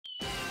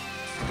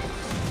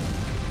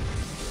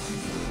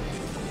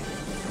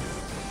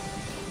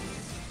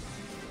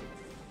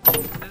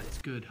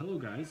Good. Hello,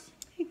 guys.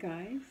 Hey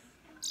guys.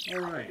 All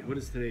right. What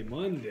is today?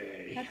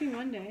 Monday. Happy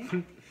Monday.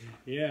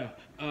 Yeah.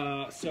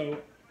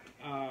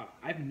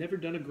 I've never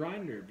done a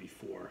grinder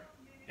before,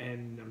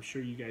 and I'm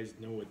sure you guys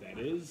know what that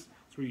is.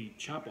 It's where you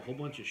chop a whole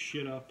bunch of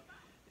shit up,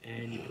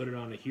 and you put it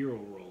on a hero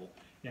roll.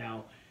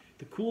 Now,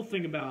 the cool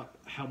thing about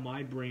how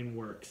my brain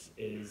works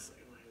is,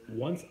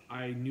 once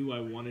I knew I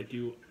wanted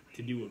to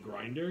do a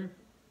grinder,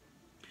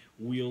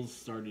 wheels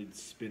started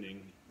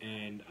spinning,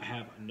 and I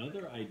have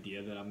another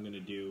idea that I'm going to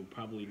do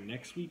probably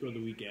next week or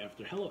the week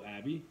after. Hello,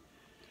 Abby.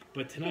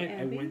 But tonight Hey,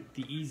 I Abby. went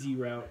the easy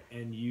route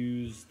and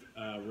used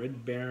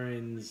Red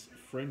Baron's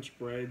French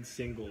bread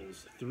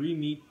singles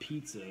 3-meat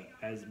pizza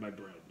as my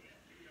bread.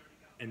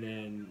 And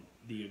then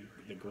the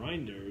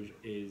grinder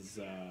is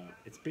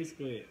it's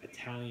basically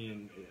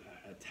Italian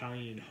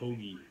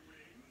hoagie,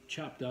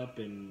 chopped up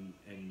and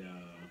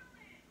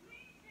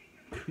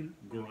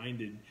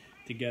grinded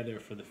together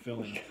for the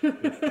filling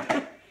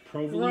with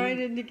provolone,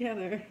 Grinded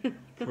together.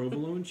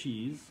 provolone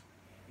cheese,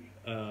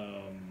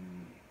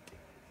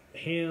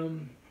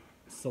 ham,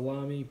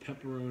 salami,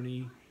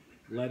 pepperoni,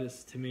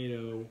 lettuce,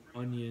 tomato,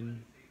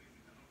 onion,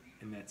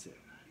 and that's it.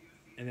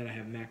 And then I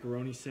have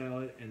macaroni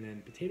salad and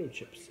then potato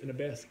chips in a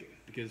basket,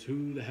 because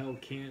who the hell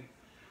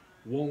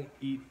won't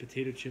eat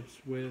potato chips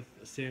with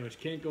a sandwich?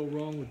 Can't go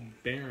wrong with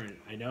Baron.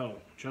 I know.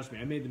 Trust me,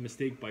 I made the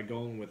mistake by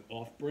going with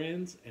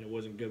off-brands, and it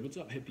wasn't good. What's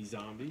up, Hippie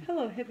Zombie?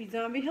 Hello, Hippie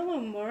Zombie. Hello,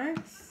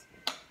 Marks.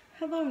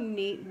 Hello,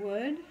 Nate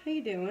Wood. How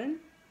you doing?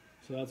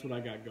 So that's what I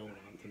got going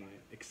on tonight.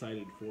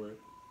 Excited for it.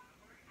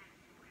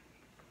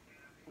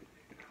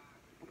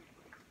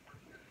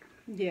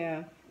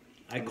 Yeah.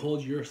 I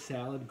called your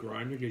salad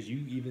grinder because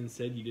you even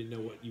said you didn't know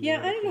what you Yeah,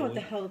 wanted I to didn't know call what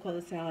the it. hell to call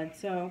the salad.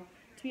 So,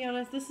 to be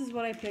honest, this is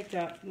what I picked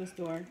up from the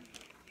store.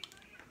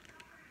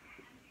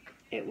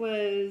 It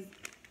was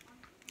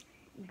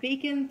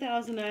Bacon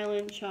Thousand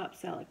Island Chopped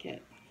Salad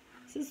Kit.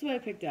 So this is what I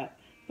picked up.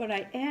 But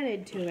I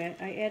added to it,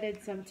 I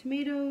added some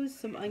tomatoes,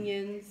 some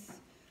onions.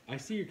 I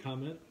see your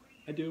comment.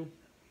 I do.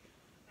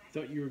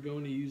 Thought you were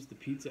going to use the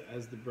pizza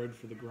as the bread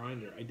for the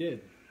grinder. I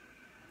did.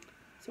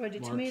 So I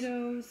did Marks.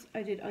 tomatoes,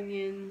 I did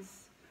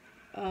onions,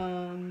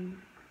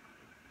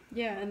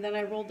 yeah, and then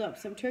I rolled up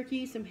some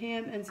turkey, some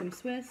ham, and some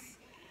Swiss.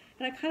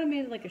 And I kind of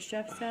made it like a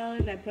chef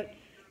salad.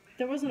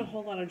 There wasn't a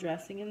whole lot of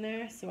dressing in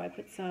there, so I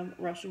put some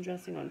Russian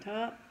dressing on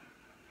top.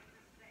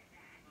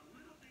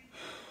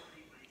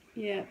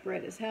 Yeah,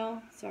 bright as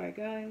hell. Sorry,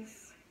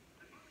 guys.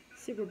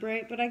 Super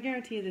bright, but I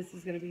guarantee you this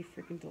is going to be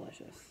freaking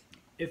delicious.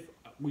 If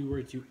we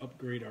were to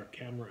upgrade our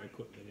camera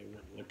equipment, it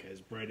wouldn't look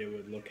as bright. It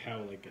would look how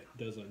like it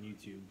does on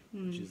YouTube,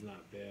 which is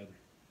not bad.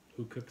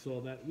 Who cooks all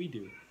that? We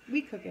do.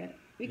 We cook it.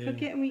 We Yeah.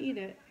 cook it and we eat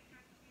it.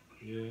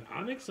 Yeah,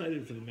 I'm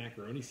excited for the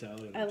macaroni salad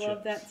and the I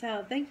love that chips.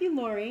 salad. Thank you,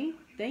 Lori.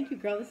 Thank you,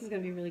 girl. This is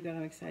going to be really good.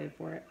 I'm excited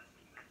for it.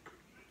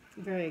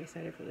 I'm very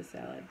excited for the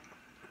salad.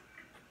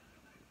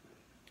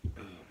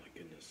 Oh my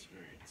goodness. All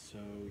right, so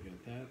we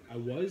got that. I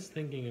was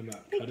thinking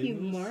about Thank cutting you,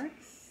 this.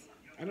 Marks.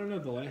 I don't know,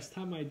 the last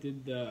time I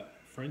did the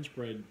French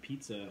bread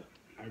pizza,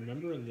 I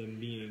remember them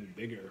being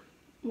bigger.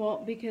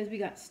 Well, because we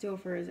got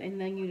Stouffer's and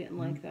then you didn't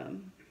like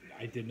them.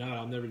 I did not.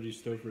 I'll never do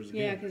Stouffer's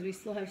Yeah, again. because we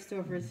still have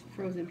Stouffer's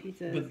frozen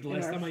pizzas But the in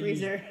last our time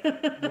freezer.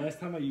 the last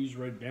time I used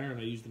Red Baron,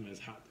 I used them as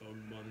hot dog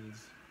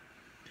buns.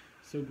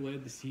 So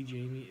glad to see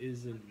Jamie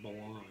isn't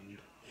blonde.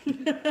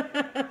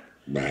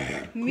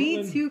 Me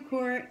Cortland- too,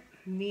 Court.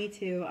 Me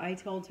too. I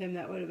told him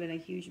that would have been a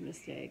huge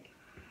mistake.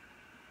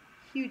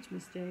 Huge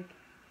mistake.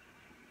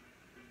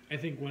 I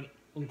think when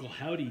Uncle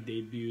Howdy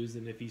debuts,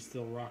 and if he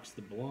still rocks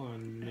the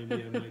blonde,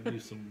 maybe I might do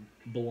some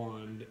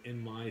blonde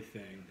in my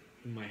thing,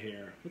 in my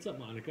hair. What's up,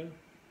 Monica?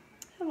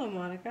 Hello,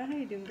 Monica. How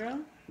you doing, girl?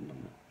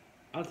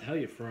 I'll tell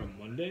you, for a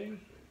Monday,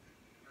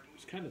 it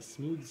was kind of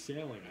smooth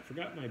sailing. I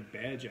forgot my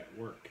badge at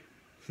work.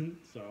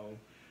 So,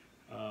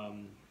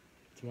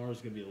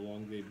 tomorrow's going to be a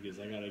long day because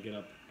I got to get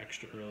up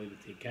extra early to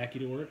take Khaki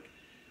to work.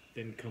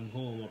 Then come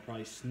home. I'll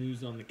probably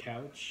snooze on the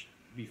couch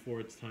before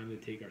it's time to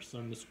take our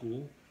son to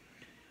school.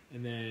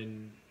 And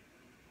then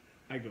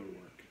I go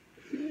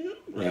to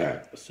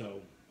work.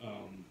 So,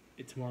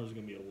 tomorrow's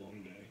going to be a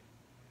long day.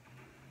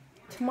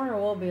 Tomorrow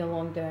will be a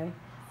long day.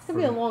 It's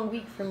going to be a long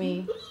week for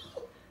me.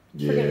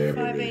 Yeah, Freaking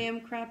 5 baby.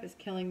 a.m. crap is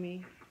killing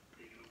me.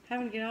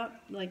 Having to get up,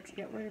 like, to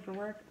get ready for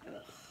work. Ugh.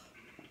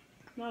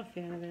 Not a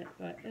fan of it,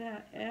 but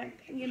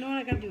you know what?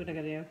 I got to do what I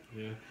got to do.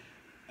 Yeah.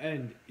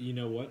 And you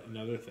know what?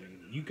 Another thing.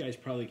 You guys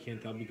probably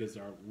can't tell because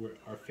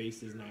our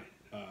face is not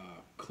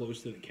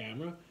close to the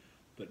camera.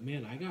 But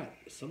man, I got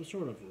some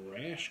sort of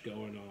rash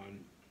going on.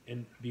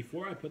 And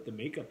before I put the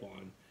makeup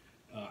on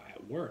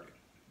at work,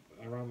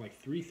 around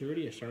like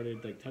 3:30, I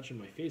started like touching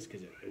my face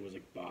because it was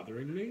like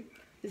bothering me.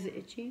 Is it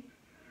itchy?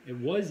 It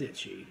was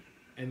itchy.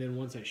 And then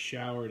once I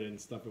showered and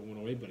stuff, it went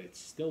away. But it's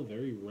still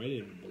very red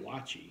and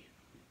blotchy.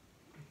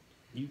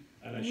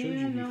 And I showed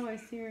yeah, you. no, I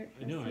see it.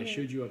 I know, see I it.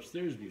 showed you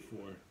upstairs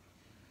before.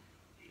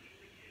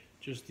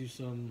 Just do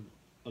some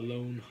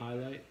alone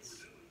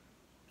highlights.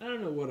 I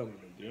don't know what I'm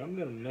going to do. I'm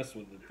going to mess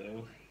with it,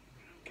 though.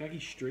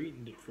 Khaki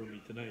straightened it for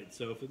me tonight,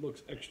 so if it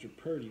looks extra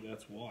purty,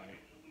 that's why.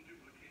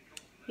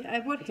 Yeah, I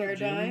bought What's up, hair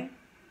Jamie?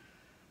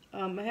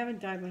 dye. I haven't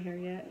dyed my hair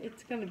yet.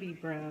 It's gonna be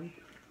brown.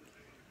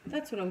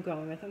 That's what I'm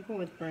going with. I'm going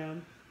with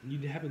brown.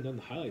 You haven't done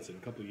the highlights in a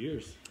couple of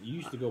years. You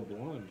used to go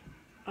blonde.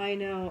 I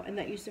know, and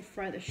that used to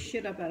fry the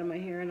shit up out of my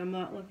hair, and I'm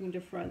not looking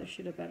to fry the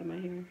shit up out of my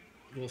hair.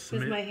 Well,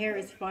 Because my hair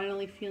is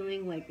finally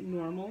feeling like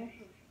normal.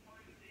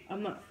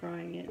 I'm not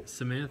frying it.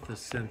 Samantha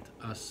sent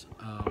us,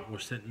 or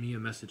sent me a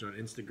message on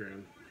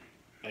Instagram,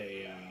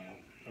 a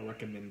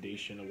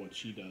recommendation of what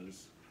she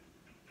does,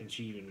 and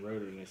she even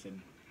wrote it. And I said,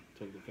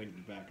 told her to thank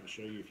me back. I'll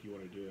show you if you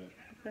want to do it.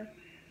 Okay.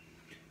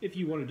 If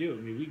you want to do it,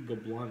 I mean, we can go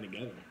blonde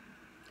together.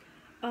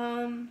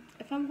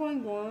 If I'm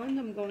going blonde,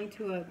 I'm going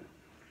to a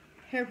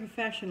hair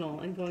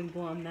professional and going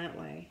blonde that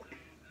way.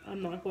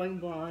 I'm not going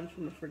blonde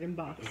from a friggin'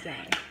 box dye.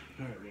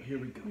 All right, well, here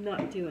we go. I'm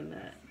not doing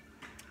that.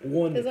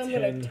 1 to Because I'm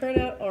 10. going to turn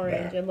out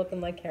orange and looking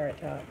like Carrot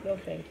Top. No,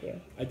 thank you.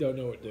 I don't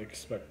know what to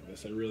expect with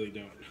this. I really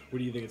don't. What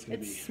do you think it's going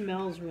It to be?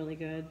 smells really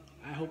good.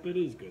 I hope it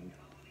is good.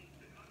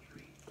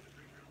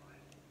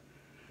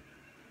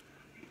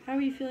 How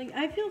are you feeling?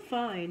 I feel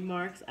fine,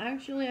 Marks.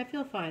 Actually, I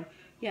feel fine.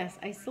 Yes,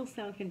 I still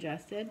sound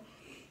congested.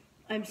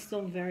 I'm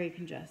still very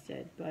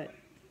congested, but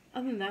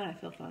other than that, I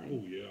feel Oh,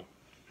 fine. yeah.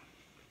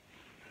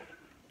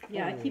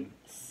 Yeah, I keep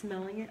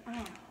smelling it.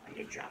 Oh,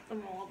 you dropped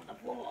them all over the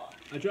floor.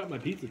 I dropped my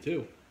pizza,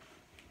 too.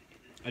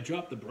 I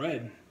dropped the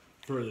bread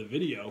for the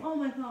video, Oh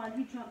my god,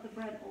 he dropped the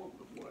bread all over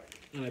the floor.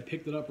 and I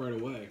picked it up right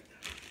away.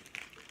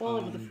 All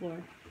over the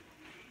floor.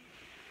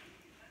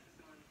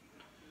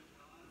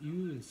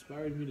 You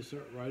inspired me to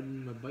start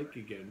riding my bike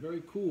again.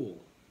 Very cool.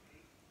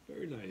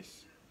 Very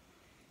nice.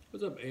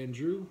 What's up,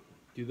 Andrew?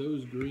 Do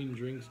those green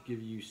drinks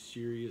give you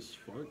serious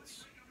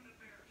farts?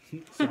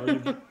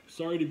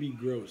 Sorry to be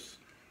gross.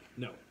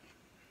 No.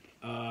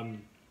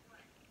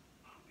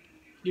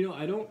 You know,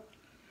 I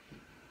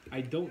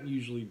don't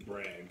usually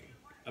brag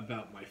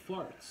about my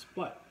farts,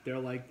 but they're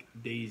like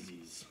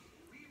daisies.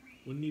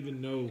 You wouldn't even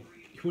know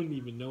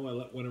I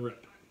let one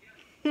rip.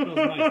 Smells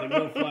nice, like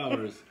little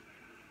flowers.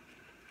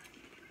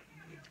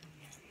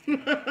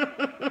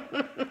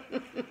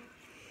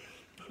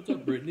 What's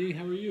up, Brittany?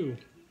 How are you?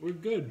 We're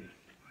good.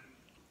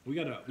 We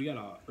got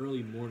a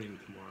early morning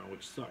tomorrow,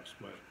 which sucks,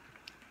 but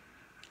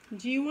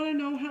Do you want to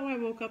know how I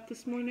woke up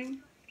this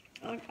morning?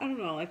 I don't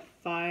know, like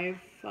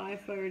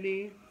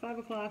 5:30, 5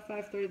 o'clock,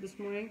 5:30 this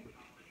morning.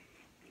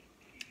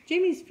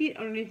 Jamie's feet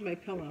underneath my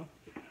pillow.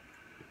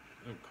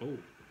 oh, cold.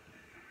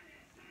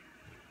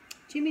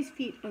 Jamie's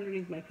feet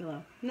underneath my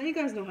pillow. Now you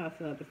guys know how I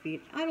feel about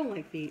feet. I don't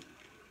like feet.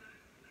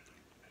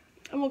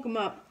 I woke him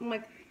up. I'm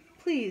like,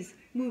 please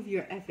move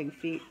your effing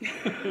feet.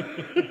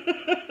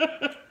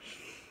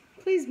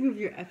 Please move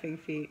your effing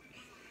feet.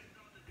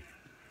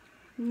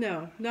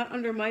 No, not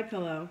under my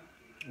pillow.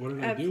 What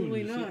did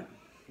Absolutely I do? not.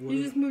 What You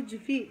did- just moved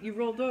your feet. You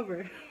rolled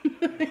over.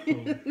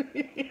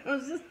 I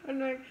was just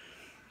wondering,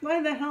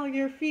 why the hell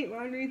your feet were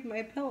underneath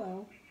my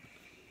pillow?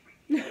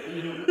 You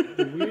know,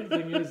 the weird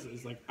thing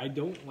is like I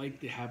don't like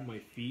to have my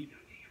feet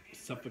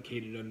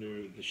suffocated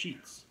under the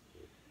sheets.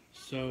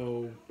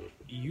 So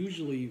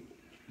usually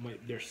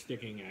they're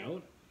sticking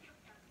out,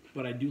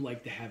 but I do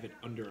like to have it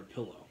under a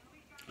pillow.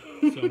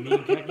 So me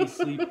and Kaki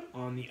sleep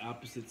on the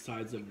opposite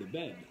sides of the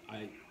bed.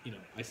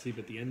 I sleep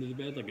at the end of the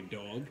bed like a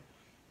dog,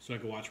 so I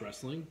can watch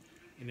wrestling,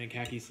 and then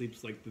Kaki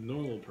sleeps like the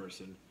normal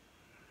person.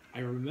 I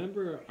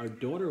remember our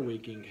daughter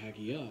waking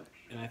Kaki up,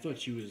 and I thought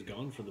she was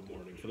gone for the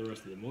morning, for the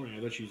rest of the morning.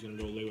 I thought she was going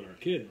to go lay with our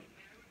kid.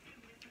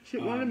 She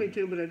wanted me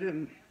to, but I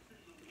didn't.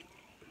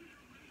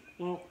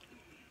 Well,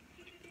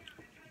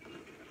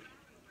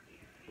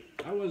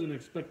 I wasn't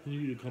expecting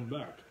you to come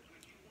back.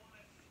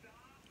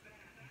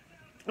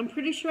 I'm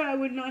pretty sure I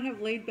would not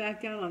have laid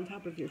back down on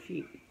top of your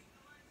feet.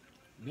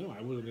 No,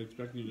 I wasn't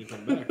expecting you to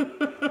come back.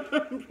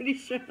 I'm pretty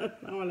sure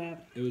that's not what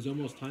happened. It was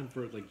almost time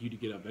for you to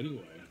get up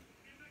anyway.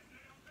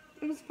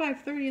 It was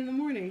 5:30 in the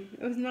morning.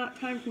 It was not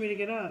time for me to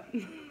get up.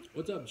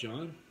 What's up,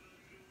 John?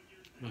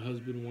 My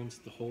husband wants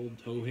to hold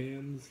toe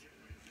hands,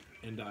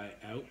 and I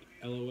out.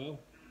 LOL.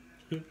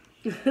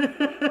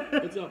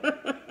 What's up,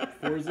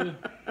 Forza?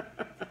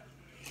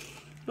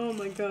 Oh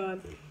my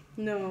god.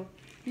 No.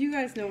 You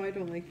guys know I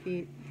don't like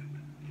feet.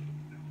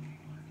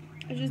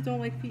 I just don't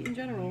like feet in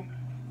general.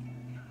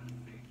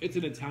 It's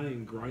an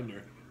Italian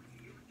grinder.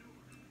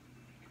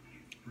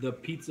 The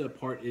pizza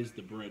part is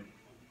the bread.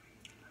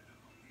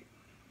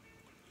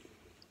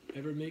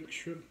 Ever make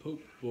shrimp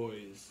poke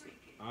boys?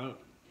 I don't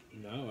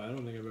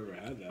think I've ever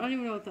had I that. don't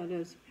even know what that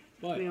is, to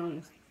But be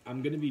honest.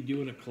 I'm going to be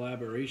doing a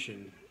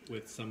collaboration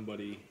with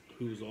somebody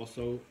who's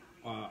also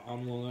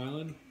on Long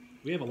Island.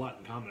 We have a lot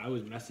in common. I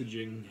was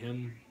messaging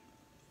him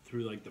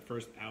through like the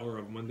first hour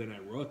of Monday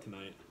Night Raw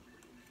tonight.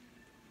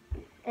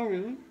 Oh,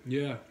 really?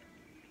 Yeah.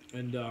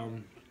 And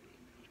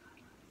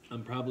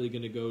I'm probably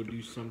going to go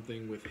do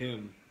something with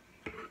him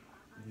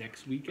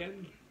next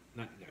weekend.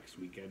 Not next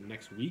weekend,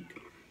 next week.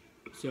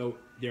 So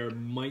there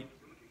might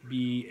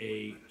be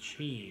a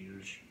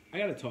change. I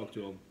got to talk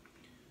to him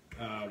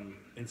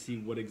and see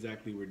what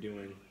exactly we're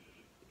doing.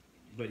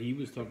 But he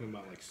was talking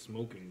about like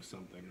smoking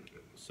something.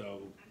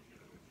 So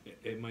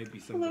it might be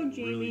something Hello,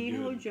 Jamie. really good.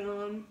 Hello,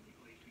 John.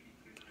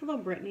 Hello,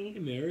 Brittany. Hey,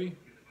 Mary.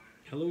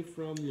 Hello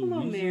from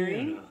Hello, Louisiana.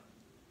 Mary.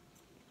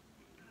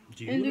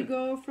 Do you wanna-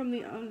 Indigo from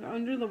the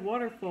Under the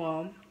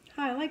Waterfall.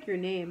 Hi, I like your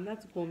name.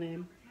 That's a cool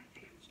name.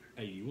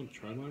 Hey, you want to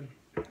try mine?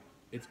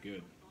 It's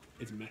good.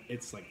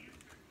 It's like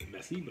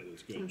messy, but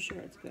it's good. I'm sure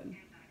it's good.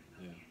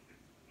 Yeah.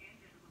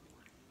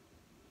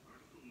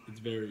 It's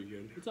very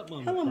good. What's up,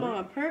 Mom? Hello,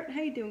 Mama Pert. How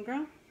you doing,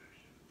 girl?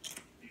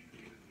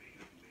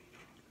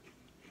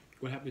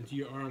 What happened to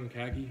your arm,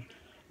 Khaki?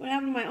 What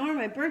happened to my arm?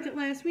 I burnt it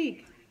last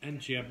week.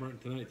 And she got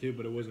burnt tonight too,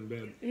 but it wasn't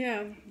bad.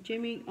 Yeah,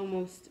 Jamie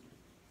almost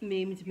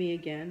maimed me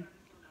again.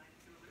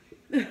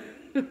 There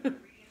you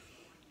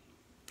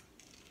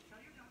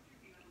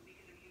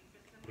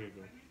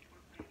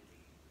go.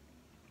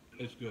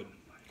 It's good.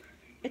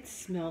 It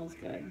smells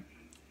good.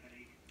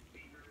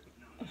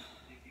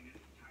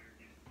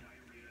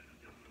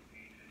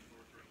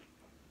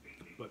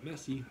 But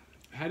messy.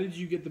 How did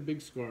you get the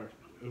big scar?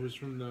 It was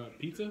from the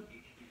pizza?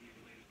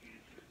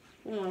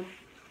 Oh,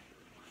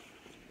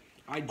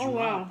 I dropped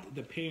wow.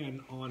 the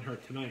pan on her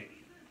tonight.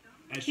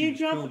 As you was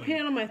dropped the filming.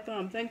 pan on my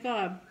thumb. Thank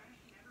God.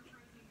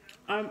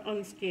 I'm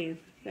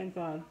unscathed. Thank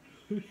God.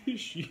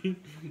 she,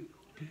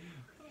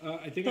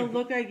 I think The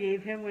look I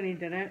gave him when he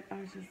did it, I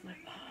was just like,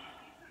 oh.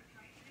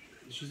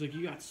 She's like,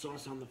 you got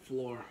sauce on the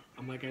floor.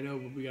 I'm like, I know,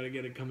 but we gotta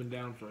get it coming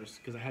down first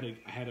because I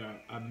had to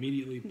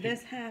immediately.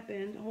 This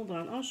happened. Hold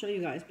on, I'll show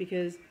you guys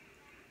because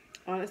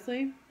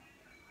honestly,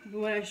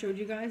 what I showed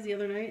you guys the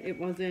other night, it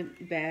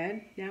wasn't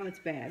bad. Now it's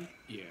bad.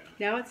 Yeah.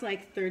 Now it's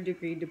like 3rd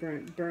degree to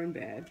burn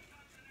bad.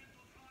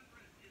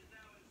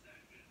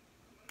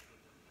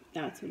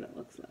 That's what it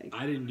looks like.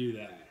 I didn't do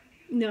that.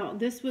 No,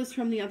 this was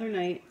from the other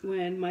night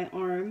when my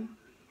arm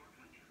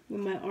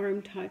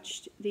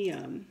touched the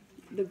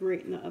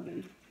grate in the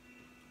oven.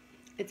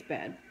 It's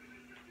bad.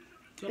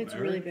 What's up, It's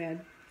Eric? really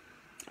bad.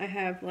 I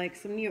have like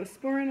some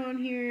Neosporin on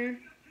here,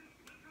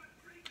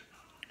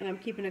 and I'm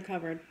keeping it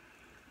covered.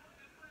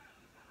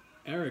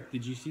 Eric,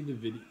 did you see the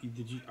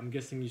video? I'm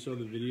guessing you saw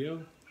the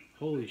video.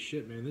 Holy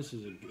shit, man! This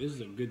is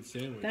a good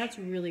sandwich. That's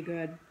really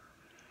good.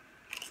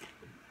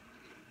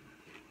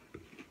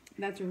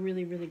 That's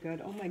really, really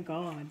good. Oh my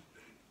God.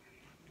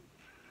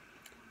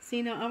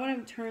 See, now I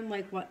want to turn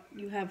like what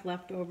you have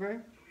left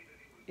over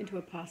into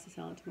a pasta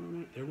salad tomorrow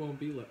night. There won't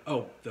be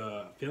oh,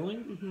 the filling.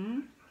 Mm-hmm.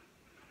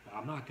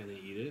 I'm not gonna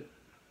eat it.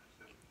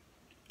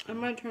 I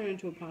might turn it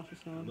into a pasta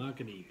salad. I'm not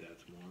gonna eat that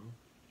tomorrow.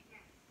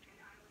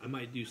 I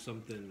might do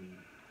something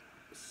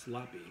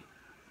sloppy.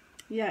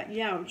 Yeah,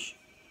 youch.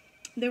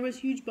 There was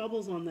huge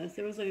bubbles on this.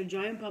 There was like a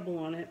giant bubble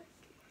on it.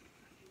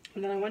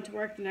 And then I went to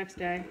work the next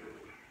day.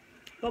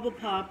 Bubble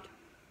popped.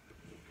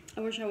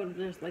 I wish I would have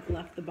just like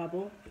left the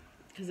bubble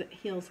because it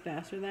heals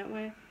faster that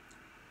way.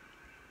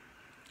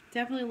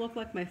 Definitely looked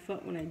like my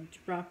foot when I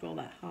dropped all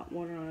that hot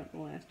water on it the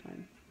last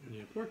time.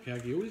 Yeah, poor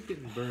Khaki, always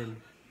getting burned.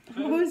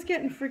 I'm always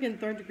getting freaking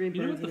 3rd degree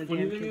You know burns what the in the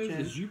funny damn thing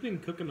kitchen. is you've been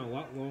cooking a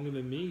lot longer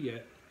than me,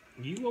 yet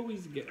you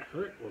always get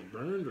hurt or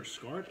burned or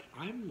scarred.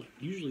 I'm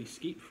usually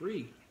skate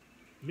free.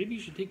 Maybe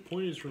you should take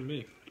pointers from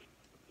me.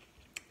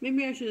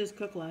 Maybe I should just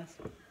cook less.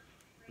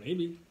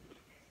 Maybe.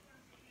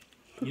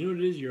 You know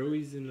what it is? You're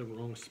always in the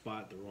wrong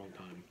spot at the wrong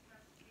time.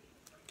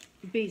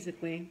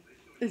 Basically.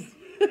 It's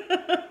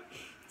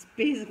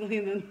basically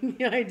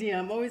the idea.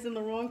 I'm always in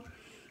the wrong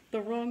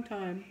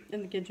time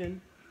in the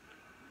kitchen.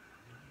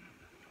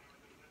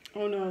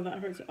 Oh no, that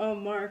hurts. Oh,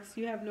 Marks,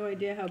 you have no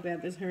idea how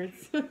bad this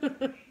hurts.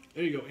 There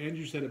you go.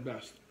 Andrew said it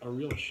best. A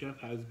real chef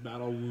has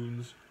battle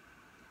wounds.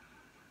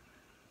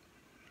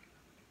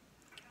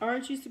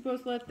 Aren't you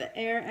supposed to let the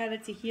air at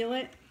it to heal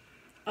it?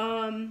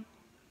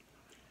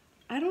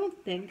 I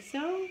don't think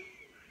so.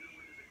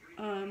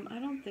 I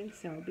don't think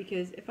so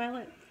because if I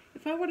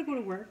were to go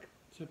to work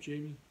What's up,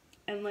 Jamie?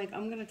 and like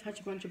I'm gonna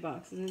touch a bunch of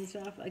boxes and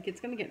stuff, like it's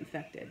gonna get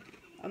infected.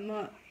 I'm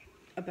not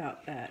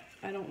about that.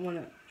 I don't want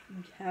to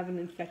have an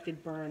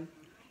infected burn.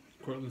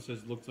 Cortland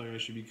says, looks like I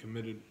should be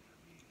committed.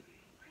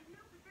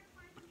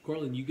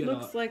 Cortland, you get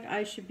Looks like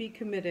I should be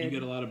committed. you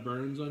get a lot of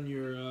burns on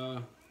your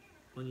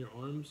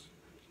arms.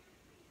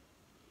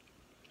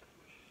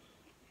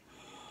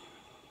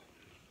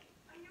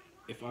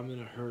 If I'm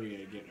in a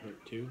hurry, I get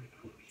hurt too.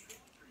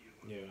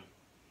 Yeah.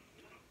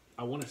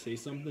 I want to say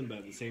something, but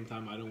at the same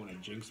time, I don't want to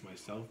jinx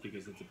myself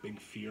because it's a big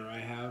fear I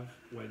have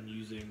when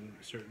using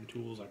certain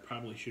tools I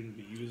probably shouldn't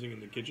be using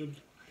in the kitchen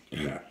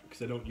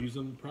because I don't use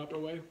them the proper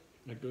way.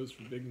 That goes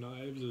for big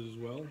knives as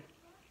well.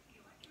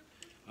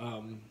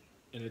 And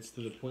it's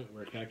to the point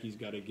where Kaki's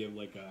got to give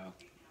like a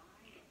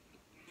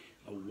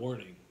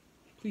warning.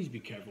 Please be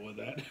careful with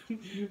that.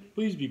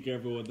 Please be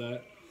careful with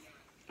that.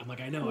 I'm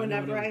like, I know.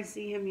 Whenever I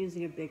see him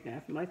using a big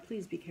knife, I'm like,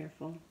 please be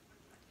careful.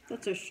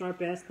 That's a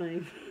sharp ass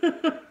knife.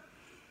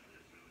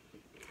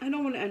 I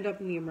don't want to end up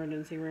in the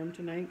emergency room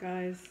tonight,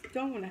 guys. I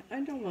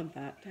don't want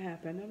that to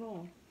happen at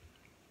all.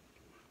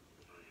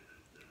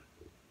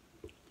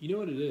 You know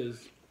what it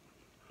is?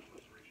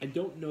 I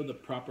don't know the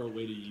proper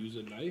way to use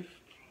a knife.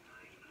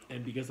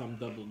 And because I'm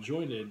double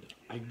jointed,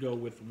 I go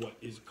with what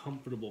is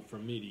comfortable for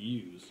me to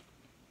use.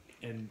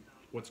 And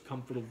what's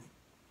comfortable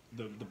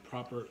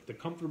the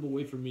comfortable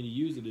way for me to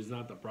use it is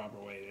not the proper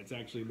way. It's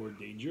actually more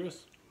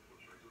dangerous.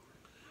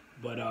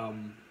 But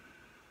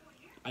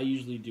I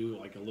usually do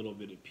like a little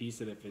bit of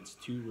piece, and if it's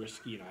too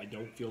risky and I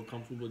don't feel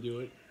comfortable do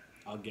it,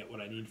 I'll get what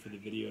I need for the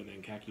video, and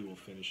then Kaki will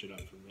finish it up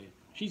for me.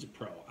 She's a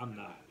pro. I'm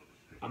not.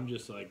 I'm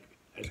just like,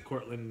 as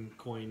Cortland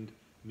coined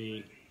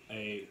me,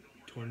 a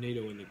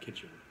tornado in the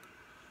kitchen.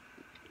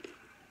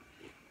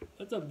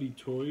 What's up,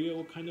 Victoria?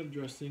 What kind of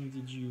dressing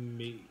did you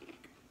make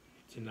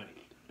tonight?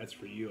 That's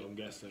for you, I'm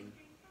guessing.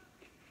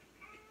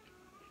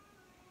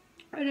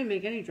 I didn't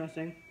make any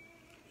dressing.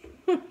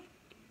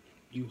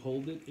 You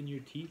hold it in your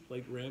teeth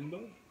like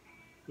Rambo?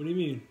 What do you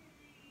mean?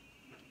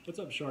 What's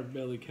up, Shark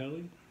Belly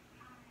Kelly?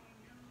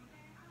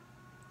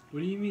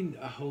 What do you mean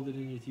I hold it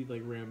in your teeth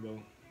like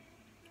Rambo?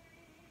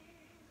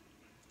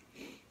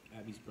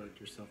 Abby's burnt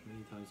herself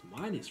many times.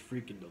 Mine is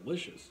freaking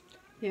delicious.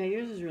 Yeah,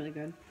 yours is really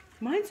good.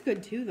 Mine's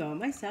good too, though.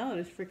 My salad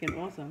is freaking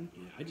awesome.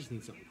 Yeah, I just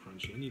need something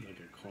crunchy. I need like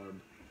a carb.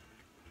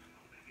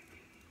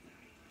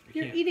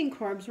 You're eating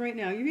carbs right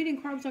now. You're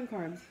eating carbs on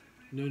carbs.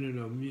 No,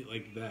 meat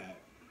like that.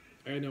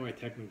 I know I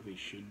technically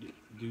should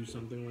do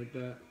something like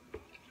that.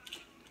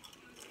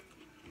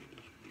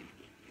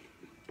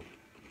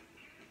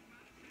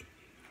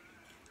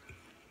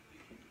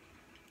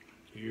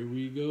 Here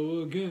we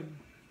go again.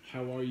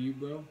 How are you,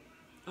 bro?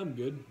 I'm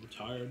good. I'm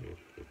tired.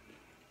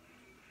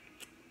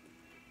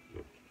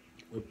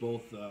 We're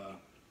both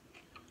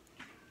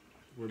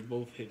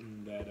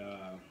hitting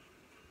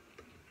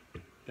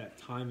that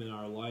time in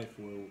our life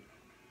where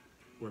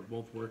we're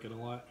both working a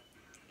lot,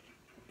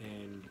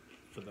 and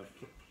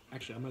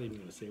actually, I'm not even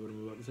gonna say what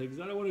I'm about to say because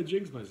I don't want to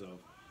jinx myself.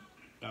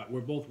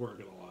 We're both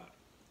working a lot,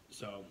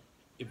 so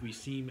if we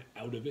seem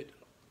out of it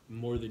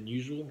more than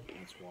usual,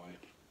 that's why.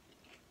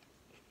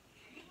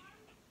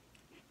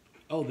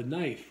 Oh, the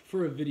knife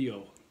for a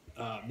video,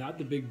 not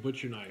the big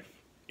butcher knife,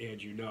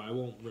 Andrew. No, I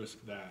won't risk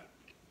that.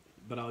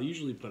 But I'll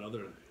usually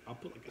I'll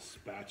put like a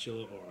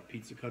spatula or a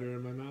pizza cutter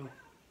in my mouth.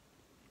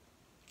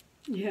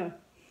 Yeah.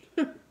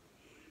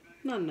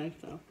 Not a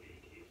knife, though.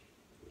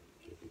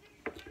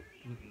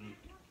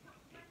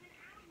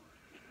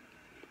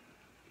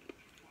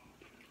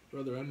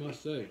 Brother, I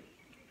must say,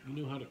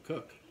 you know how to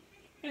cook.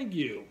 Thank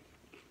you.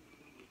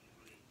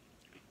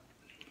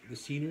 The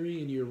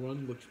scenery in your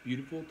run looks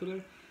beautiful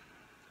today.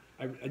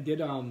 I did,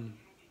 I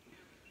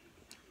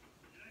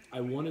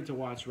wanted to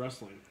watch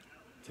wrestling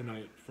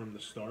tonight from the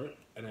start,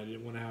 and I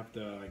didn't want to have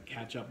to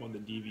catch up on the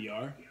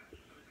DVR.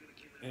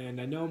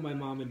 And I know my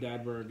mom and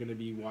dad were going to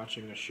be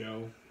watching a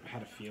show. I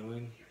had a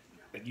feeling.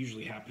 That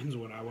usually happens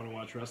when I want to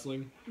watch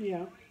wrestling.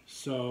 Yeah.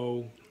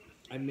 So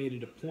I made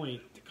it a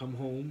point to come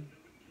home.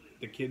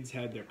 The kids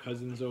had their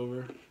cousins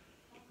over,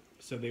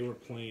 so they were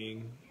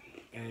playing.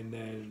 And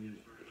then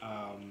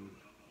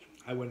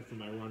I went for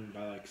my run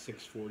by like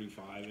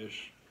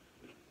 6:45-ish.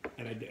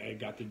 And I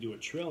got to do a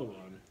trail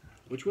run,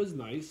 which was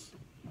nice.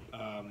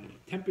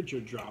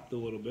 Temperature dropped a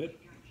little bit,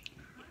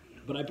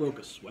 but I broke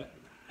a sweat.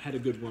 Had a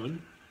good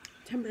run.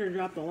 Temperature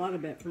dropped a lot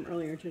from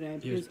earlier today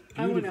because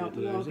I went out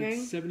today. walking. It was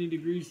like 70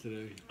 degrees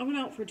today. I went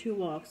out for 2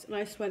 walks and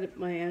I sweated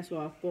my ass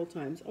off both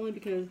times, only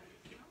because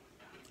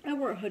I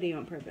wore a hoodie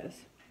on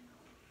purpose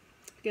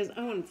because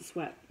I wanted to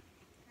sweat.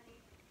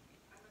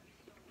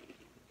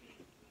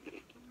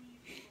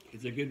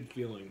 It's a good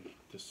feeling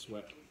to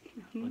sweat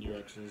on your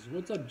exercises.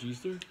 What's up,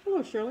 G-Ster?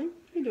 Hello, Shirley.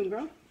 How you doing,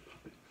 girl?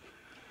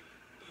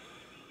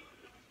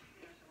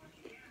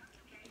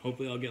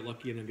 Hopefully I'll get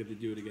lucky and I'll get to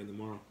do it again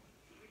tomorrow.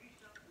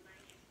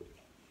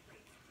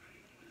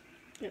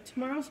 Yeah,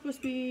 tomorrow's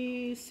supposed to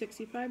be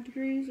 65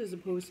 degrees as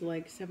opposed to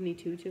like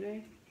 72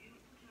 today.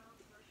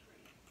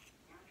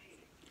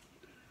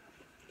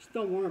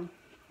 Still warm.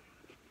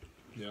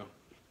 Yeah.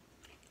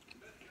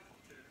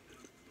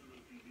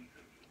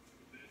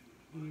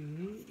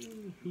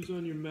 Who's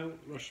on your Mount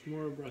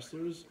Rushmore of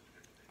wrestlers?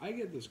 I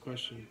get this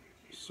question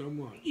so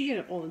much. You get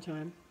it all the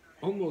time.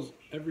 Almost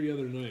every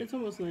other night. It's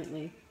almost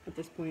nightly at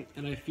this point.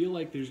 And I feel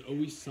like there's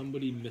always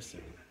somebody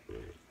missing.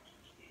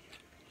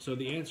 So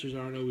the answers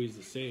aren't always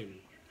the same.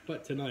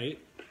 But tonight,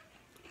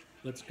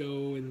 let's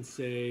go and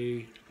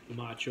say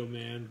Macho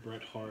Man,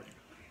 Bret Hart,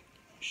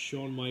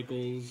 Shawn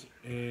Michaels,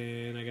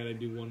 and I gotta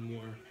do one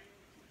more.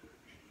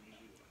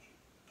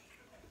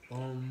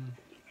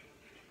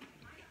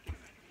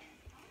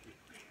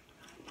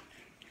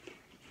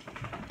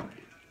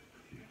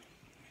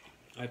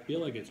 I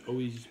feel like it's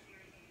always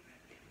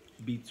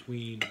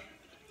between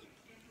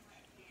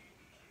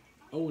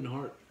Owen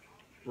Hart,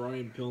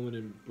 Brian Pillman,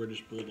 and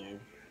British Bulldog.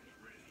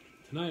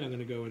 Tonight I'm going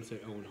to go and say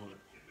Owen Hart.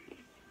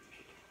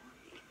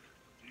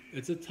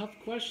 It's a tough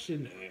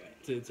question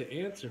to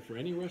answer for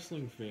any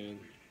wrestling fan.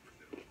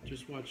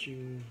 Just watched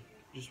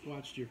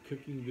your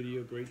cooking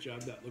video. Great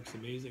job. That looks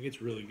amazing.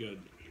 It's really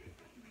good.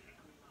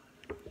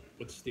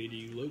 What state are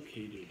you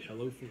located?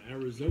 Hello from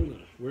Arizona.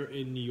 We're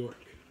in New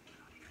York.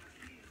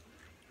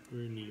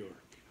 We're in New York.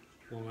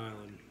 Long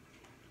Island.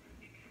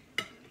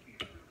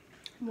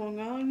 Long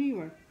Island, New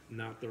York.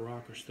 Not The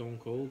Rock or Stone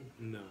Cold?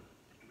 No.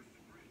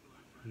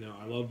 No,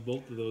 I love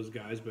both of those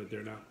guys, but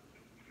they're not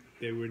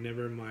they were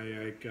never my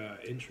like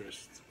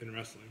interest in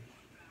wrestling.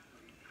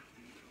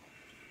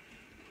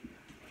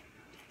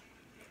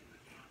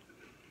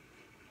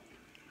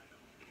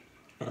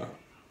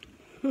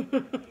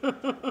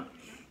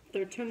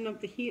 They're turning up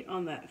the heat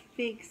on that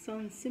fake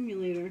sun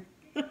simulator.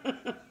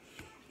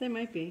 They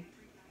might be.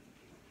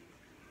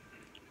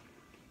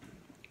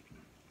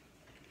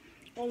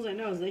 All I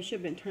know is they should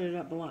have been turning it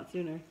up a lot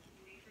sooner.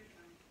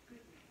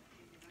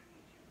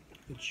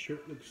 That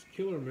shirt looks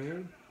killer,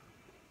 man.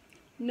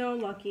 No,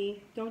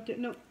 Lucky. Don't do...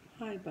 No.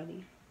 Hi,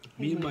 buddy.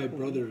 Me Hey, and my boy.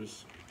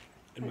 brothers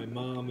and Hi, my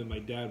mom and my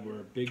dad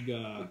were big,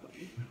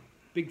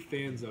 big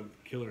fans of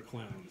Killer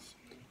Clowns.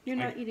 You're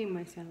not eating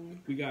my salad.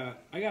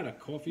 I got a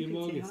coffee You can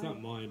mug. say It's hi.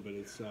 not mine, but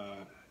it's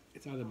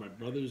either my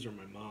brother's or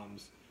my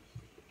mom's.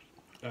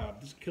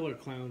 There's Killer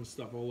Clown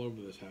stuff all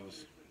over this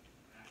house.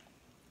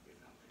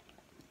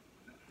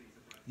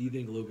 Do you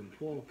think Logan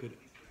Paul could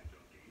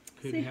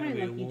Say have hi,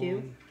 a Lucky long,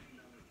 Doo.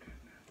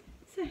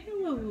 Say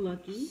hello,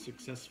 Lucky.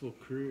 successful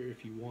career if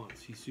he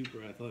wants? He's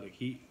super athletic.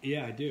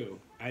 Yeah, I do.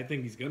 I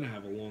think he's gonna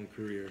have a long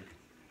career.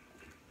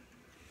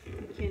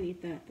 You can't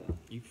eat that, though.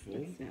 You full?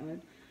 That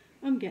salad.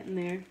 I'm getting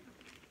there.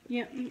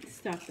 Yeah,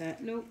 stop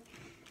that. Nope.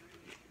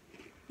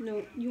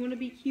 Nope. You want to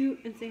be cute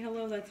and say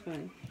hello? That's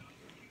fine.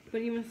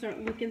 But you want to start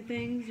licking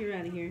things? You're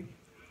out of here.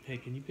 Hey,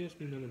 can you pass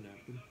me another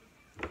napkin?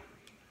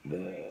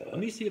 Let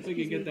me see if I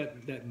can get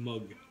that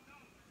mug.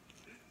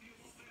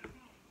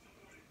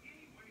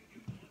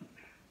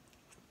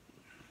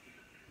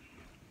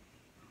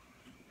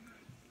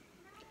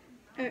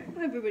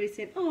 Everybody's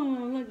saying,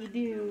 "Oh, Lucky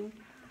Doo,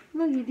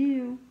 Lucky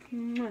Doo."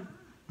 Mwah.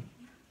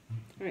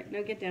 All right,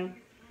 now get down.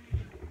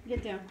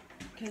 Get down,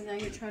 because now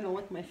you're trying to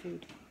lick my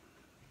food.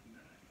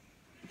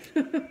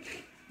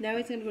 Now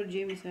he's gonna go to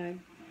Jamie's side.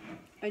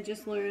 I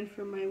just learned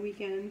from my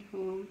weekend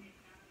home.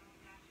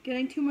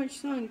 Getting too much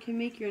sun can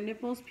make your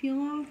nipples peel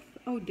off.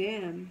 Oh,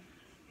 damn.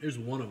 Here's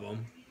one of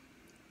them.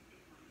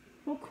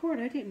 Well,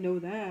 Cord, I didn't know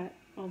that.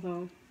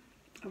 Although,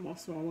 I'm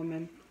also a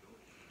woman.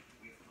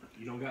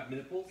 You don't got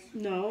nipples?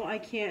 No, I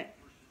can't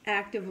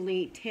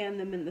actively tan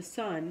them in the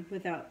sun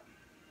without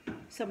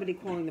somebody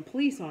calling the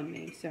police on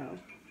me, so.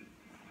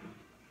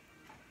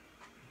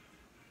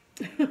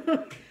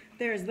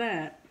 There's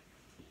that.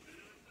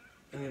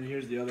 And then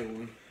here's the other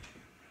one.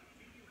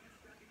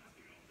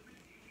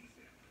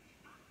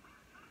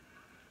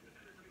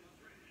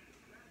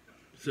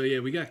 So yeah,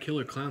 we got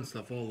Killer Clown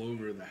stuff all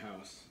over the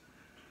house.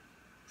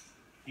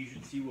 You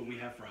should see what we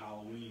have for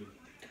Halloween.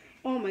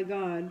 Oh my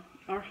god.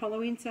 Our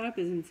Halloween setup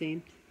is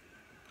insane.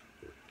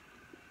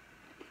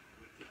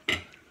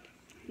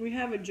 We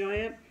have a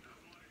giant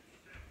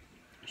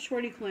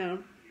shorty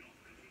clown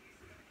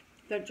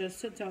that just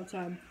sits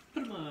outside.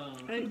 Put him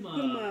on. And put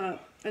him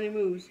up, and he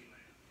moves.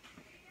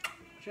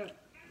 Shut.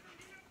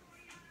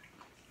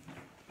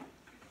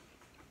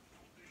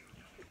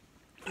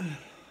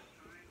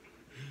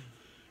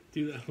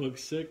 Dude, that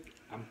looks sick.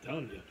 I'm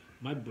telling you.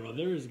 My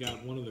brother has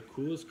got one of the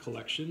coolest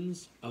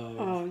collections of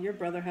Oh, your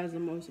brother has the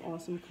most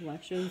awesome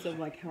collections of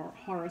like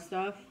horror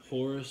stuff.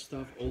 horror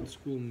stuff, old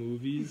school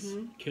movies.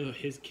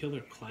 His Killer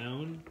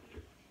Clown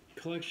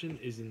collection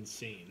is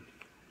insane.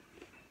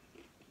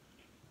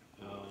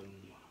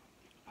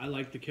 I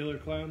like the Killer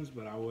Clowns,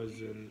 but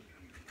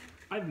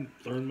I've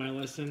learned my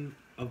lesson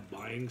of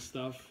buying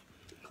stuff,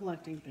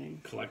 Collecting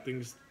things.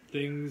 collecting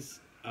things,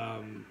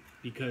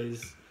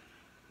 because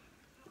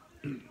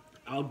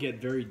I'll get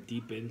very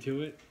deep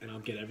into it, and I'll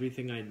get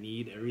everything I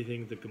need,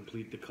 everything to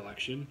complete the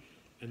collection,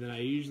 and then I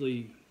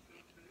usually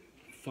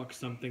fuck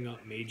something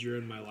up major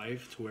in my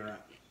life to where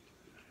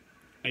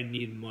I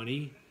need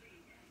money,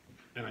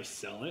 and I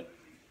sell it,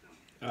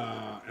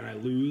 and I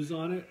lose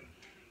on it.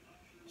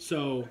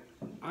 So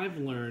I've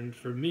learned,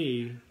 for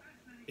me,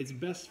 it's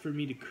best for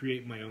me to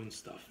create my own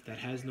stuff that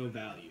has no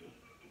value,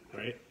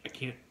 right? I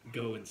can't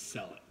go and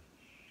sell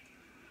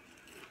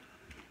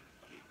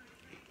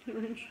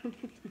it.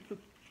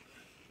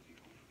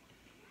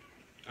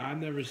 I've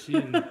never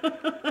seen.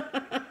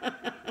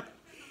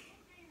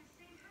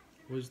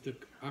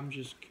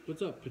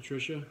 What's up,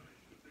 Patricia?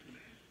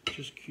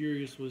 Just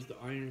curious, was the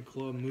Iron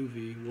Claw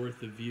movie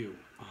worth a view?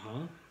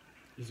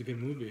 It's a good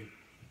movie.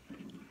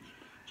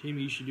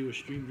 Jamie, you should do a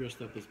stream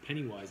dressed up as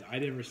Pennywise.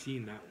 I'd never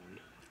seen that one.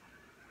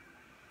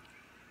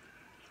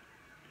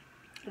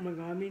 Oh my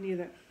god, me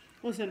neither.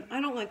 Listen, I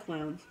don't like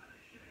clowns.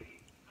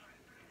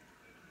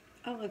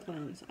 I don't like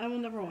clowns. I will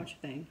never watch a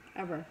thing.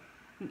 Ever.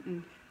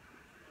 Mm-mm.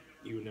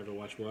 You would never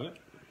watch what?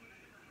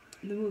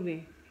 The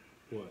movie.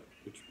 What?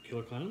 Which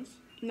Killer Clowns?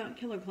 Not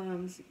Killer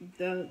Clowns.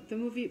 The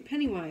movie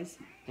Pennywise.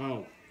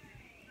 Oh.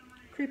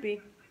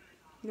 Creepy.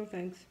 No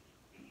thanks.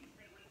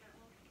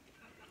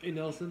 Hey,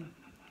 Nelson.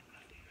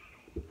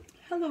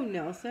 Hello,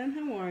 Nelson.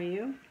 How are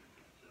you?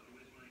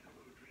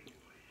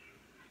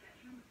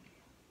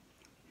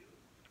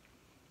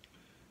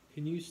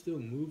 Can you still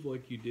move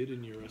like you did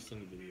in your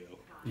wrestling video?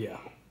 Yeah.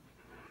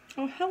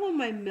 Oh, hello,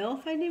 my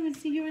MILF. I didn't even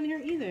see you in here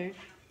either.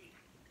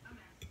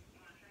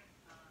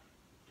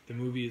 The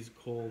movie is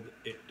called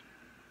It.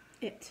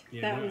 It.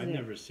 Yeah, that was I've it.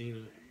 never seen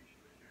it.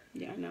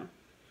 Yeah, no.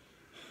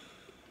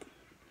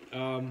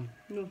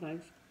 No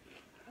thanks.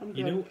 I'm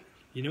good.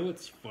 You know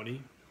what's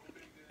funny,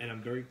 and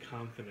I'm very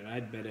confident.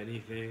 I'd bet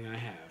anything I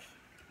have.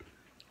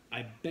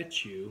 I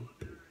bet you.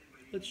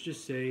 Let's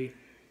just say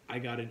I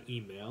got an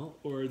email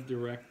or a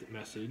direct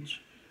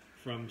message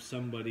from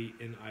somebody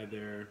in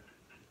either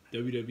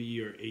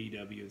WWE or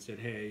AEW and said,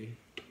 "Hey,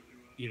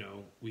 you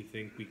know, we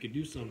think we could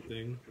do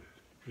something.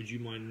 Would you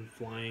mind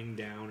flying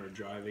down or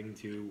driving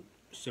to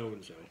so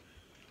and so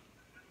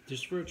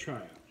just for a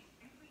tryout?"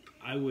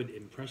 I would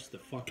impress the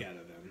fuck out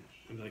of them.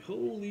 I'm like,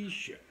 holy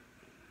shit.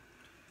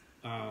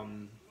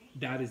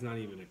 That is not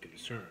even a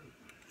concern.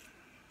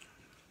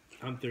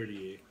 I'm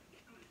 38.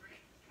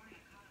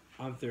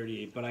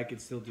 But I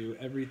could still do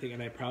everything,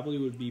 and I probably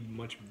would be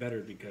much better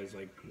because,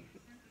 like,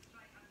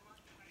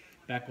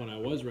 back when I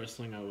was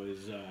wrestling, I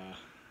was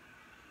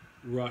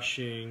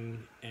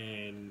rushing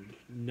and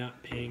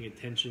not paying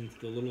attention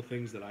to the little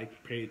things that I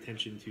pay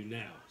attention to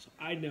now. So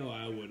I know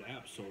I would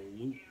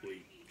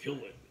absolutely kill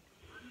it.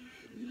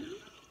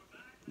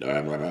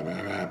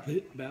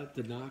 About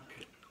to knock,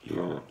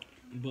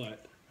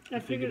 but I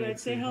figured I'd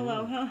say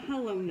hello.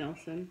 Hello,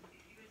 Nelson.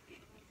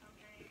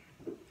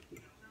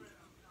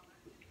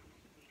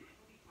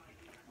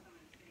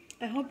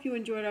 I hope you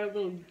enjoyed our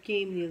little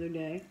game the other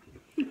day.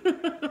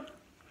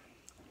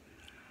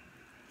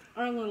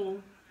 Our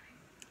little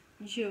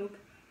joke.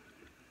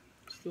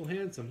 Still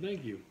handsome,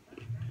 thank you.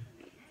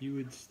 You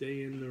would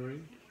stay in the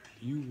ring?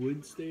 You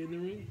would stay in the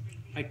ring?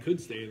 I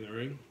could stay in the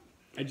ring.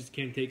 I just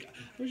can't take...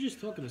 I was just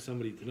talking to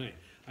somebody tonight.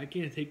 I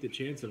can't take the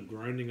chance of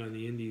grinding on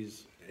the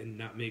indies and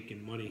not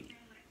making money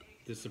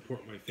to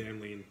support my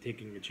family and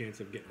taking a chance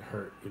of getting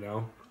hurt, you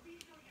know?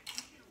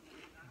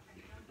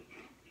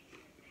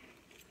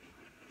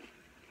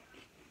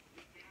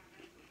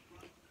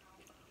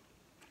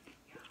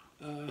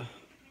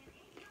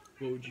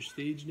 What would your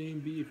stage name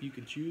be if you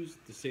could choose?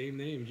 The same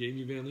name,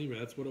 Jamie Van Leemer.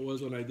 That's what it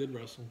was when I did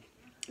wrestle.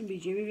 It'd be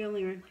Jamie Van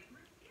Leemer.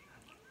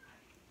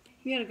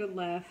 We had a good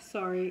laugh.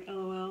 Sorry,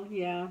 LOL.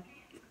 Yeah.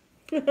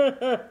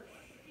 But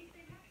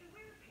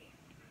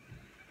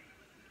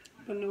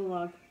no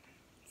luck.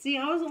 See,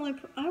 I was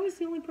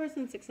the only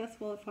person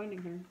successful at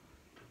finding her.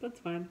 That's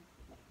fine.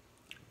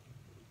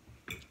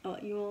 I'll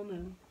let you all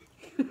know.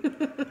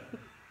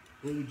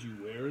 What would you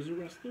wear as a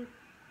wrestler?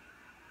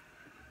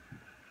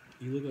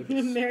 You look like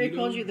a Mary Speedo.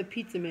 calls you the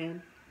pizza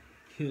man.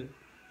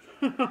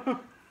 A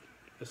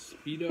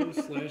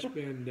Speedo /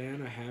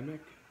 bandana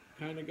hammock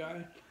kind of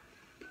guy.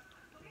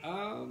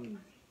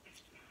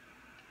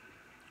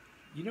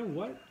 You know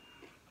what?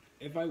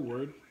 If I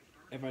were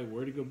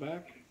to go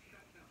back,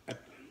 I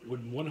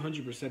would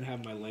 100%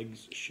 have my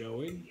legs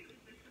showing.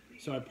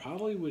 So I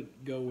probably would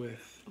go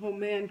with Oh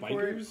man,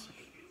 bikers,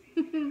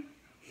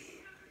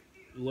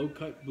 low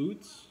cut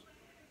boots.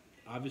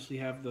 Obviously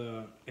have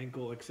the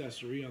ankle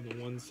accessory on the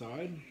one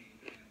side,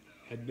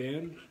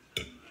 headband,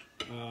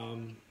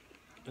 and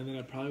then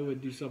I probably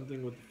would do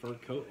something with the fur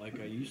coat like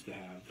I used to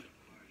have.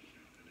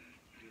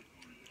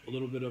 A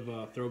little bit of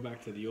a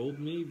throwback to the old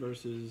me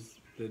versus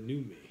the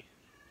new me.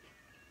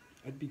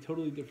 I'd be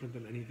totally different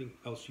than anything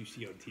else you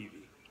see on TV.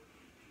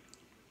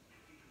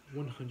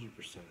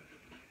 100%.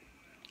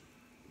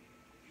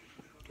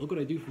 Look what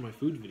I do for my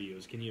food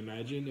videos. Can you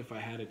imagine if I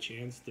had a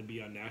chance to be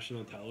on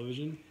national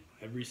television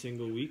every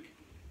single week?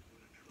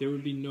 There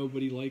would be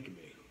nobody like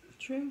me.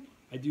 True.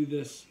 I do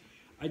this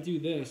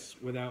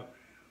and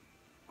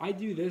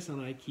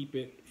I keep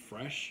it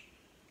fresh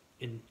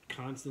and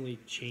constantly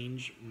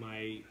change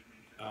my,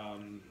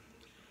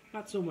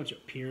 not so much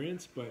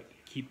appearance, but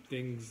keep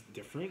things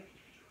different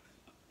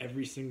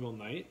every single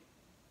night.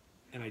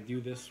 And I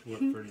do this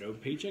for no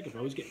paycheck. If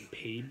I was getting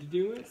paid to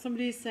do it.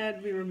 Somebody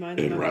said we remind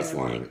them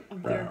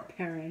of their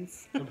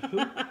parents. Of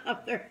who?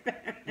 Of their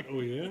parents.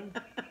 Oh, yeah?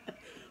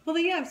 Well,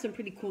 they have some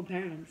pretty cool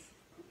parents.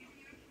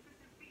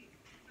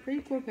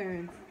 Pretty cool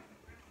parents.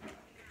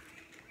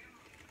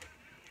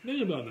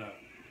 Think about that.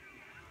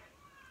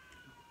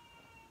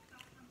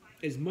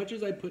 As much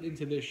as I put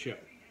into this show,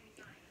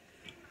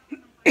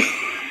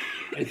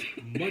 as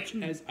much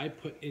as I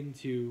put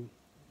into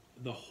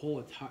the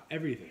whole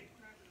everything,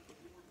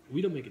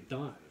 we don't make a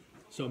dime.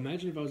 So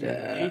imagine if I was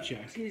getting a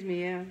paycheck. Excuse me,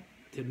 yeah.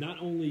 To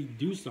not only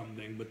do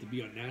something, but to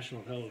be on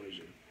national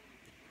television.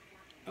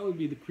 I would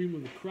be the cream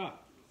of the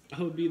crop.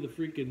 I would be the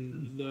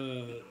freaking,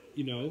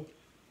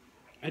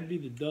 I'd be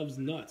the Dove's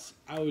nuts.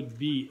 I would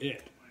be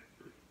it.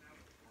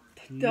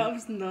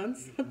 Dove's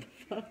nuts? What the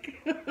fuck?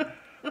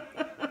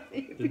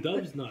 The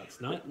Dove's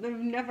nuts, not... I've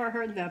never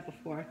heard that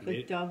before.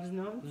 The Dove's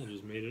nuts? I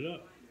just made it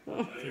up.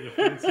 Oh. It's like a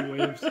fancy way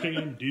of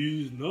saying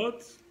these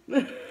nuts.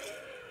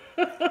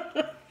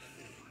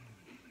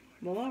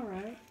 Well,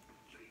 alright.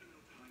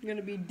 You're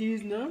gonna be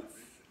D's nuts?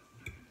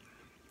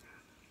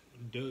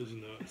 Does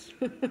nuts.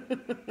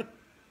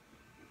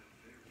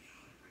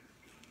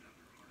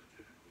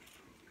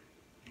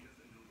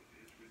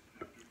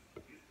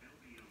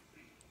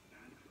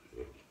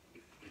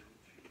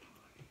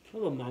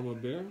 Hello, Mama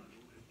Bear.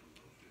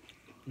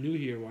 New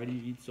here, why do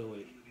you eat so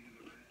late?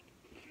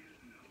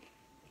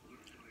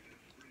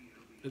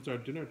 It's our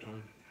dinner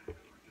time.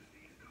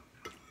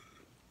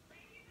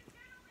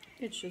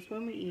 It's just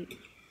when we eat.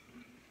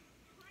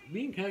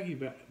 Me and Khaki,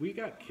 we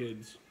got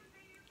kids,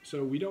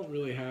 so we don't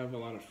really have a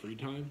lot of free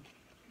time.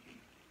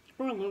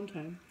 Or alone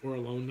time. Or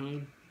alone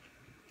time.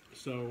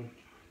 So,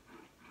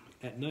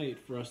 at night,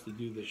 for us to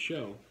do this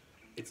show,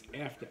 it's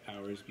after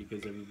hours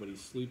because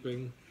everybody's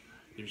sleeping.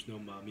 There's no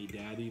mommy,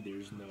 daddy.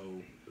 There's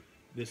no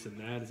this and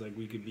that. It's like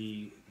we could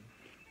be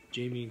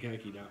Jamie and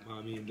Khaki, not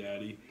mommy and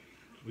daddy.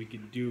 We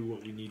could do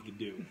what we need to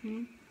do.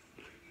 Mm-hmm.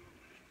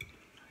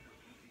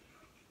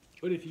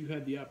 But if you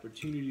had the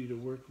opportunity to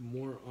work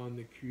more on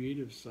the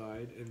creative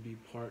side and be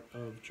part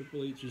of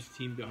Triple H's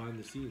team behind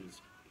the scenes,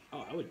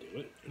 oh, I would do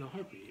it in a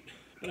heartbeat.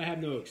 But I have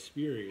no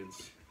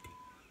experience.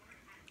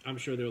 I'm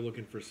sure they're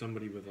looking for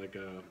somebody with like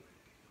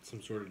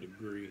some sort of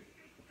degree,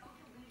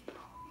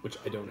 which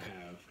I don't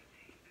have.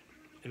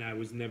 And I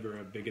was never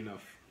a big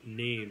enough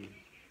name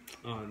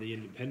on the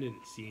independent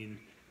scene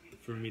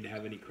for me to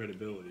have any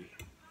credibility.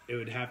 It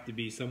would have to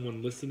be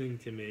someone listening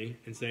to me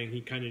and saying he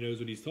kind of knows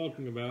what he's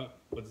talking about.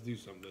 Let's do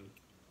something.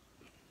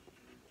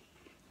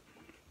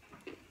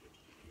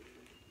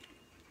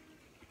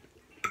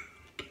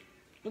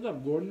 What's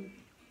up, Gordon?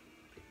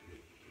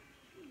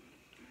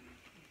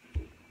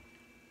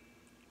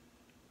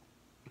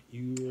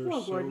 You are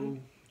Hello, so Gordon.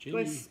 Do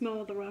I genuine. smell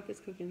what The Rock is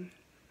cooking?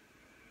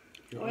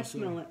 You're Oh, I also-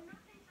 smell it.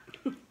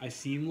 I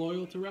seem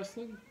loyal to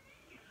wrestling.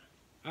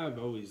 I've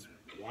always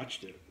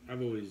watched it.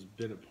 I've always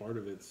been a part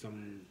of it.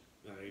 I'm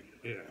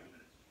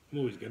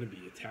always going to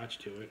be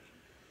attached to it.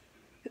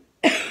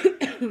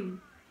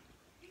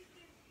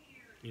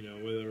 You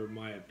know, whether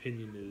my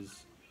opinion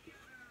is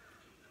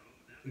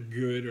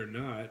good or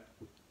not,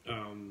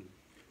 I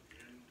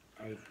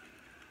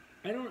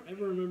don't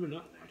ever remember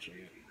not watching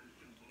it.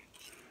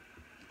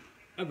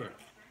 Ever.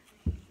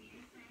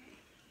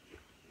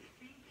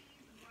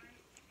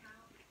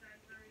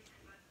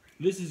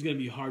 This is going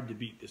to be hard to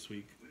beat this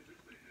week.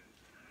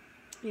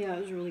 Yeah,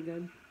 it was really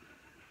good.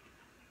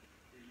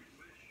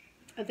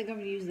 I think I'm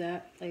gonna use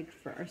that like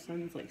for our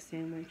son's like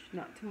sandwich.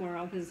 Not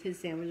tomorrow because his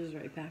sandwich is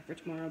already packed for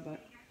tomorrow.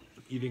 But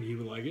You think he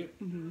would like it?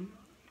 mm-hmm.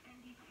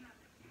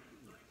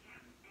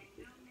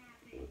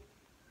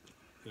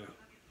 Yeah.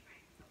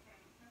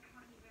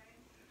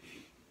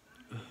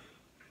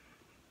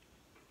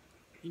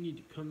 You need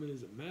to come in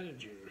as a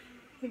manager.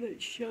 And then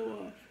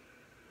show off.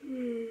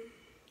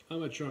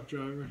 I'm a truck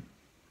driver.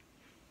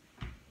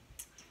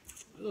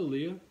 Hello,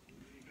 Leah.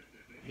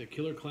 The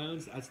Killer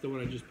Clowns, that's the one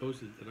I just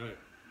posted tonight.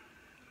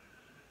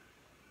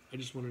 I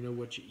just want to know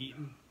what you're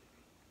eating.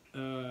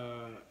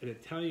 An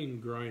Italian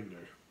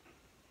grinder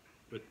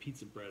with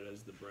pizza bread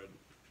as the bread.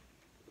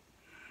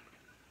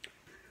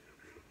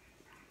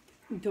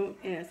 Don't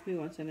ask me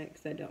what's in it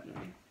because I don't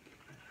know.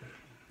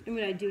 I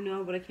mean, I do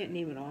know, but I can't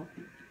name it all.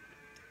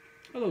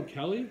 Hello,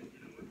 Kelly.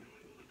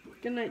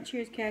 Good night.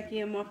 Cheers, Khaki.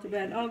 I'm off to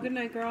bed. Oh, good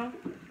night, girl.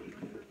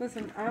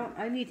 Listen,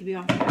 I need to be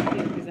off to bed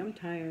too because I'm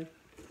tired.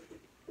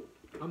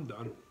 I'm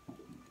done.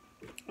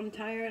 I'm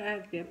tired. I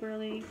have to be up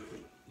early.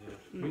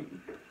 Yeah,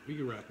 we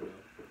can wrap it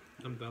up.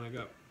 I'm done. I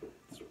got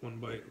this one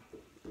bite,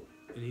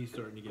 and he's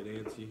starting to get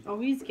antsy. Oh,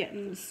 he's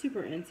getting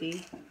super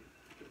antsy.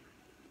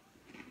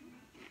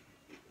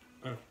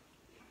 Oh.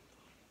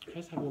 Can I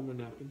just have one more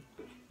napkin?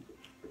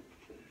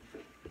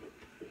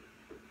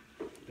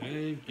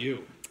 Thank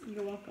you.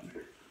 You're welcome.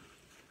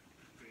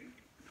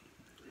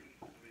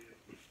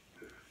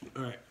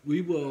 Alright,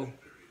 we will...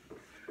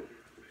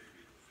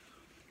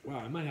 Wow,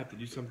 I might have to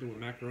do something with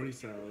macaroni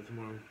salad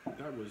tomorrow.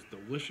 That was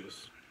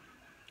delicious.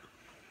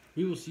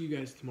 We will see you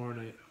guys tomorrow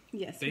night.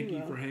 Yes, Thank we you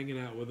will. for hanging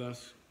out with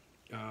us.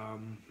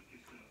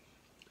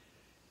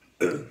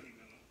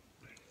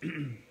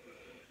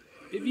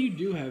 If you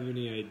do have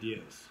any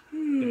ideas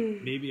that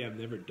maybe I've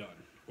never done,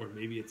 or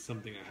maybe it's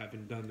something I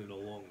haven't done in a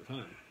long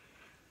time,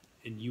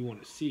 and you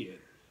want to see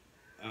it,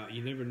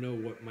 you never know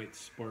what might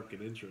spark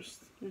an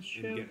interest That's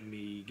and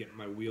true. get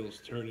my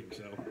wheels turning.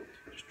 So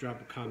just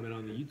drop a comment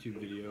on the YouTube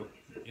video,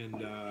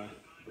 and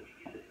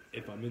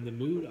if I'm in the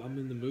mood, I'm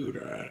in the mood,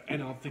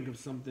 and I'll think of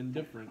something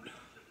different.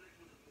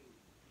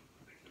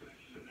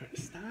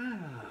 Stop.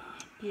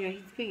 Yeah,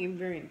 he's being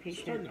very It's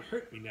impatient. starting to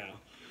hurt me now.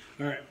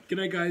 All right. Good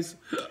night, guys.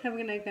 Have a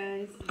good night,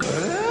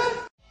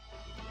 guys.